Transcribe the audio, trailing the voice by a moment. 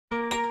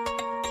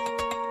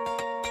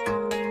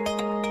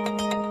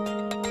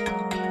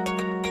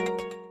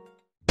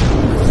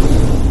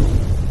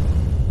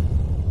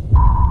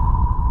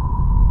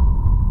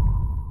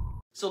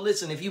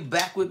Listen, if you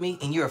back with me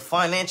and you're a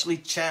financially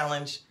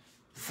challenged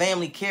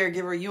family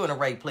caregiver, you're in the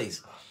right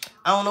place.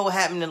 I don't know what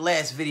happened in the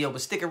last video,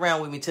 but stick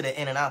around with me to the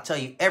end and I'll tell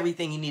you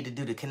everything you need to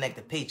do to connect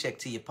the paycheck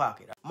to your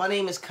pocket. My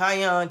name is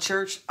Kion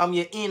Church. I'm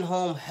your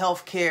in-home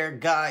healthcare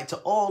guide to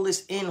all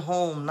this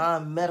in-home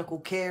non-medical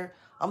care.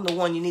 I'm the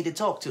one you need to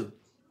talk to.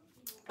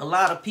 A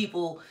lot of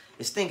people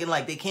is thinking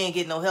like they can't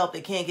get no help,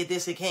 they can't get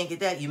this, they can't get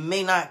that. You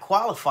may not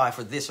qualify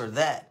for this or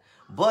that,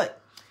 but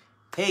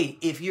hey,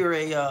 if you're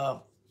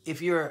a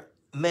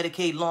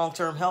Medicaid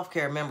long-term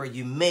healthcare member,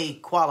 you may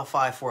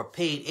qualify for a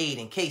paid aid,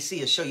 and KC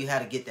will show you how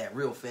to get that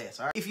real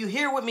fast. All right? If you're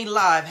here with me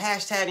live,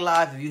 hashtag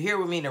live. If you're here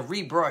with me in a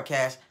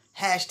rebroadcast,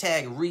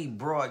 hashtag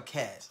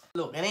rebroadcast.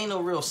 Look, it ain't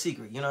no real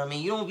secret, you know what I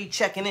mean? You don't be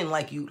checking in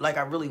like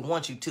I really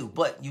want you to,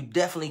 but you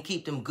definitely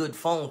keep them good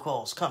phone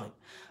calls coming.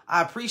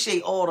 I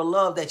appreciate all the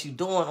love that you're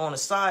doing on the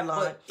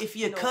sideline. But if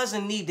your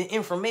cousin need the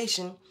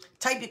information,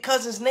 type your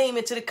cousin's name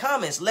into the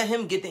comments. Let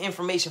him get the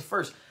information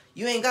first.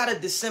 You ain't got to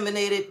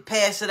disseminate it,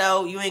 pass it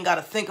out. You ain't got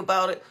to think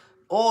about it.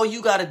 All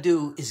you got to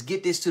do is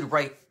get this to the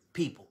right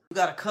people. You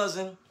got a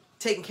cousin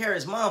taking care of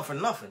his mom for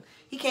nothing.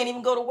 He can't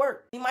even go to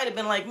work. He might have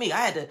been like me.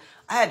 I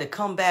had to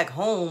come back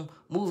home,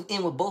 move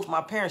in with both my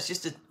parents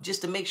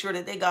just to make sure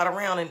that they got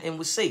around and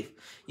was safe.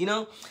 You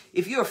know,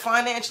 if you're a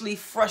financially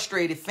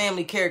frustrated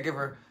family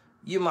caregiver,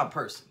 you're my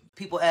person.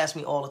 People ask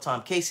me all the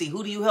time, KC,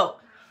 who do you help?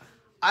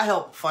 I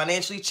help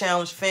financially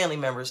challenged family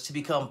members to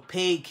become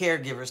paid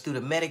caregivers through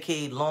the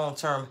Medicaid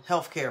long-term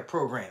healthcare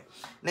program.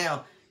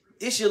 Now,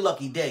 it's your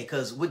lucky day,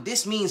 because what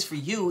this means for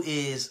you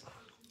is,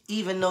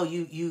 even though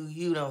you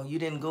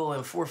didn't go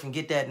and forth and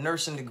get that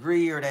nursing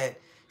degree or that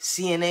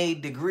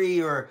CNA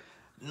degree or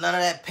none of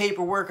that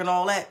paperwork and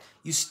all that,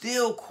 you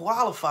still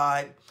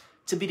qualified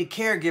to be the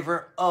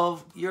caregiver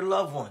of your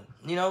loved one.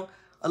 You know,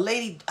 a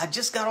lady, I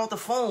just got off the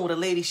phone with a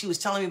lady. She was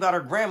telling me about her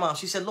grandma.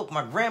 She said, look,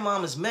 my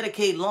grandma is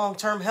Medicaid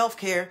long-term health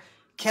care.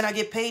 Can I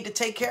get paid to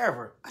take care of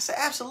her? I said,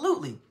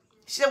 absolutely.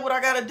 She said, what I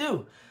got to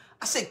do?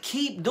 I said,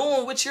 keep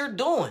doing what you're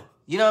doing.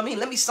 You know what I mean?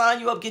 Let me sign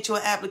you up, get you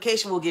an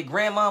application. We'll get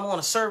grandma on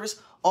a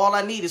service. All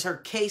I need is her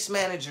case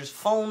manager's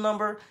phone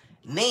number,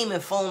 name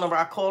and phone number.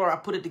 I call her. I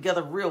put it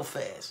together real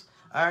fast.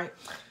 All right?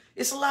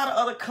 It's a lot of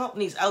other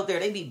companies out there.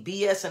 They be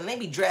BS and they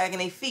be dragging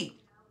their feet.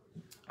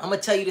 I'm going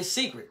to tell you the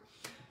secret.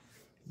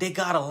 They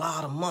got a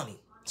lot of money,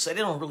 so they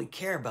don't really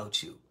care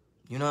about you.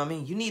 You know what I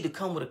mean? You need to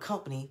come with a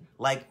company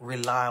like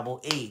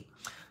Reliable Aid.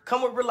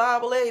 Come with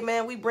Reliable Aid,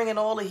 man. We bringing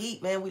all the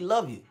heat, man. We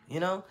love you, you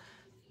know?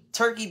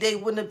 Turkey Day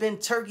wouldn't have been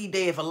Turkey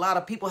Day if a lot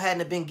of people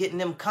hadn't been getting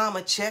them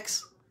comma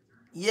checks.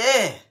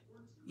 Yeah,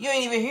 you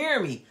ain't even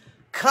hearing me.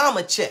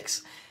 Comma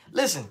checks.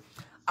 Listen,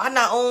 I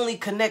not only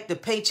connect the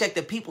paycheck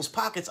to people's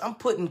pockets, I'm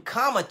putting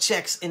comma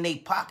checks in their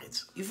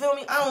pockets. You feel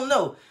me? I don't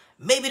know.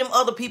 Maybe them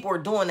other people are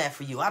doing that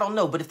for you. I don't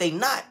know. But if they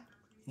not,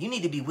 you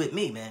need to be with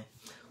me, man.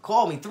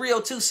 Call me,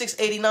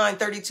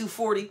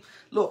 302-689-3240.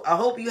 Look, I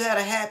hope you had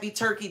a happy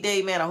Turkey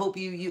Day, man. I hope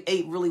you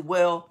ate really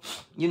well.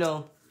 You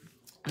know,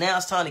 now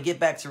it's time to get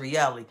back to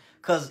reality,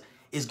 because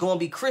it's going to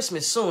be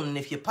Christmas soon. And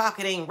if your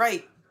pocket ain't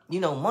right, you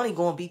know, money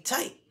going to be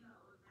tight.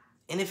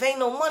 And if ain't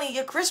no money,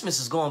 your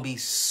Christmas is going to be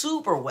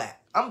super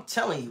whack. I'm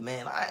telling you,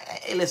 man.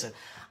 Hey, listen,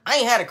 I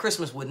ain't had a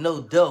Christmas with no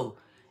dough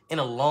in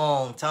a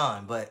long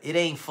time, but it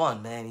ain't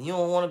fun, man. You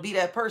don't want to be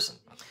that person.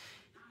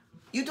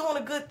 You doing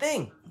a good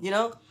thing, you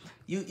know?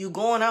 You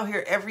going out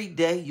here every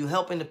day. You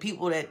helping the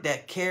people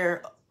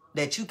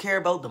that you care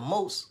about the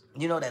most,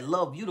 you know, that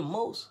love you the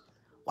most.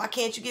 Why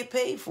can't you get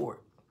paid for it?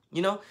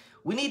 You know,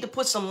 we need to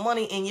put some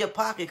money in your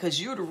pocket, because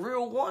you're the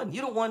real one.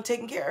 You're the one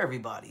taking care of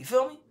everybody. You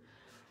feel me?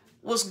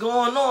 What's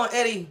going on,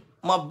 Eddie?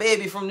 My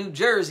baby from New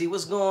Jersey.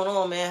 What's going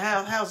on,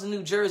 man? How's the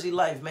New Jersey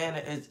life,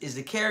 man? Is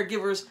the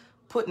caregivers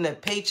putting a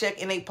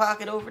paycheck in their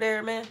pocket over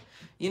there, man?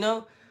 You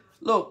know,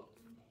 look,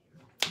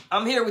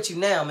 I'm here with you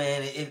now,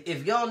 man.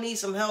 If y'all need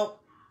some help,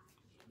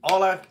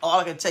 all I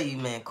can tell you,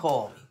 man,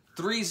 call me.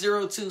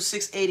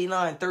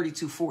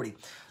 302-689-3240.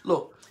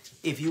 Look,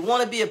 if you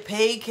want to be a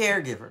paid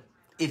caregiver,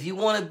 if you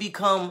want to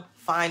become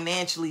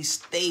financially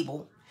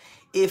stable,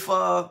 if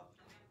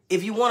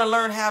you want to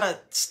learn how to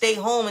stay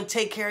home and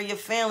take care of your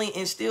family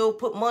and still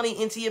put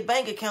money into your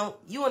bank account,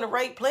 you in the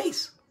right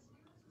place.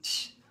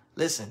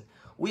 Listen,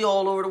 we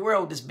all over the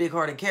world with this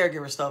big-hearted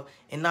caregiver stuff,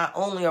 and not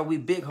only are we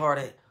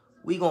big-hearted,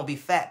 we going to be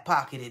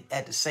fat-pocketed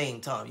at the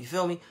same time. You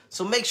feel me?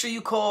 So make sure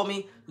you call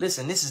me.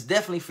 Listen, this is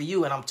definitely for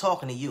you, and I'm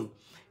talking to you.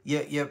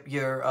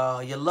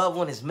 Your loved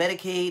one is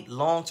Medicaid,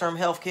 long-term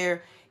health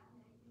care.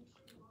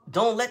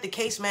 Don't let the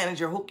case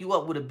manager hook you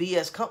up with a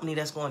BS company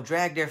that's going to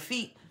drag their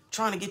feet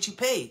trying to get you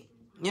paid.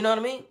 You know what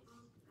I mean?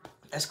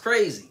 That's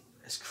crazy.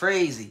 That's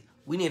crazy.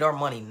 We need our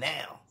money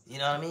now. You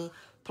know what I mean?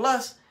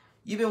 Plus,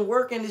 you've been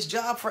working this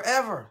job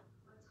forever.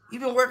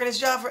 You've been working this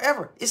job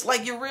forever. It's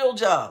like your real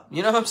job.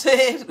 You know what I'm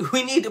saying?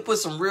 We need to put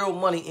some real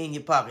money in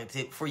your pocket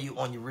for you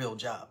on your real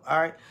job. All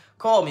right?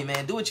 Call me,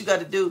 man. Do what you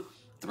got to do.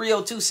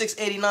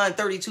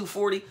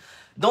 302-689-3240.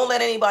 Don't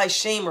let anybody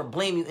shame or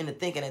blame you into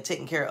thinking that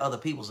taking care of other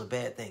people is a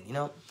bad thing, you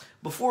know?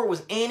 Before it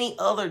was any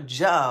other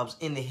jobs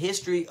in the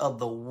history of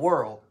the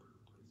world,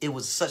 it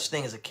was such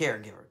thing as a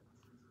caregiver.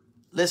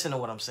 Listen to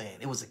what I'm saying.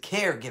 It was a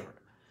caregiver.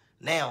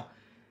 Now,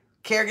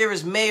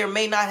 caregivers may or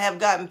may not have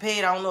gotten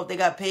paid. I don't know if they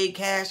got paid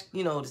cash.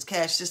 You know, this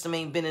cash system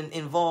ain't been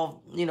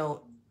involved, you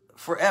know,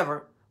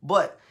 forever.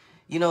 But,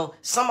 you know,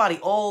 somebody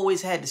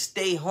always had to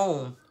stay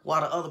home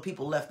while the other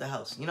people left the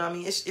house. You know what I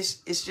mean? It's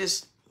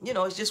just, you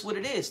know, it's just what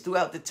it is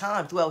throughout the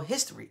time, throughout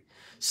history.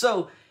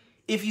 So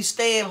if you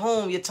stay at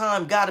home, your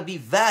time got to be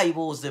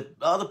valuable as the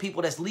other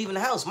people that's leaving the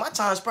house. My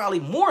time's probably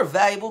more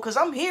valuable because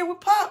I'm here with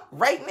Pop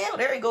right now.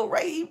 There you go,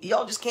 right?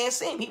 Y'all just can't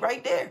see him. He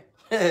right there.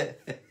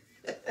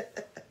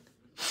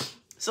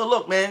 So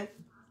look, man,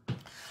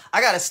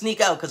 I got to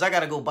sneak out because I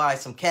got to go buy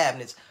some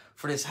cabinets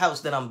for this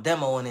house that I'm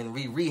demoing and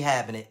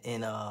rehabbing it.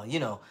 And, you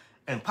know,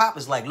 and Pop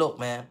is like, look,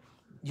 man,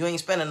 you ain't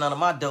spending none of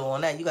my dough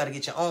on that. You got to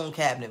get your own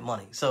cabinet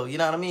money. So, you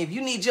know what I mean? If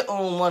you need your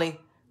own money,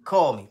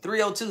 call me.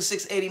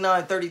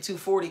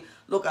 302-689-3240.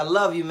 Look, I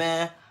love you,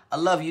 man. I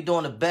love you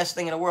doing the best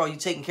thing in the world. You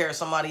taking care of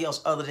somebody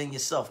else other than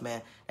yourself,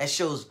 man. That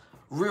shows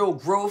real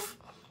growth.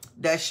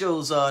 That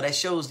shows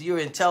you're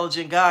an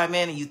intelligent guy,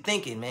 man, and you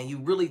thinking, man. You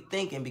really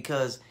thinking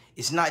because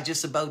it's not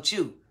just about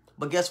you.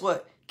 But guess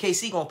what?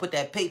 KC gonna put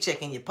that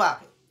paycheck in your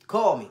pocket.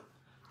 Call me.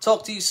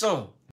 Talk to you soon.